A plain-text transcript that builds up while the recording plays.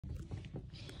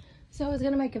So I was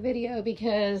gonna make a video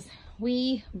because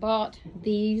we bought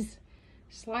these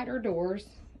slider doors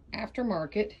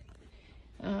aftermarket.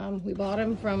 We bought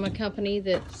them from a company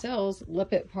that sells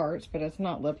Lippet parts, but it's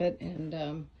not Lippet.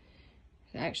 And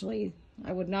actually,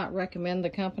 I would not recommend the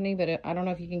company, but I don't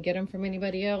know if you can get them from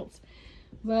anybody else.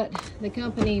 But the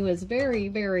company was very,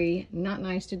 very not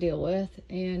nice to deal with.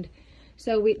 And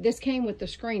so this came with the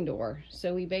screen door.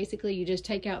 So you just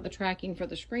take out the tracking for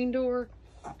the screen door,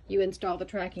 you install the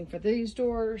tracking for these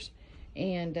doors,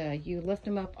 and you lift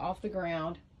them up off the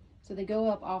ground. So they go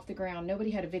up off the ground. Nobody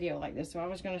had a video like this, so I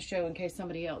was going to show in case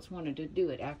somebody else wanted to do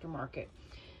it aftermarket.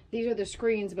 These are the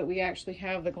screens, but we actually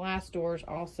have the glass doors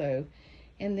also.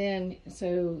 And then,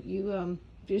 so you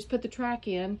just put the track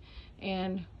in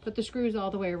and put the screws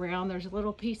all the way around. There's a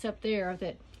little piece up there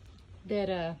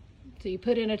so you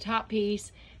put in a top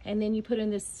piece, and then you put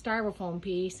in this styrofoam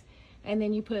piece, and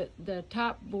then you put the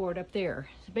top board up there.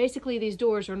 So basically these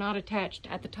doors are not attached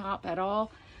at the top at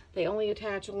all. They only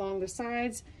attach along the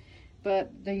sides,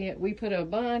 but we put a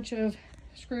bunch of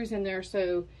screws in there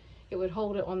so it would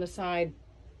hold it on the side.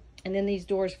 And then these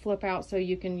doors flip out so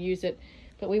you can use it.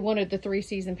 But we wanted the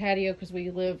 3-season patio because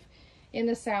we live in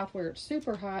the South where it's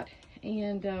super hot.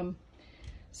 And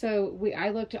so I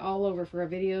looked all over for a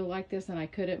video like this and I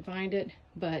couldn't find it,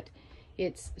 but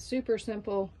it's super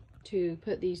simple to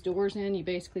put these doors in. You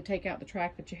basically take out the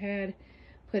track that you had,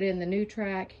 put in the new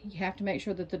track. You have to make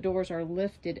sure that the doors are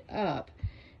lifted up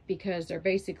because they're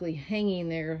basically hanging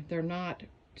there. They're not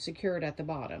secured at the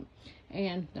bottom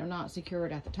and they're not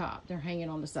secured at the top. They're hanging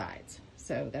on the sides.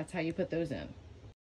 So that's how you put those in.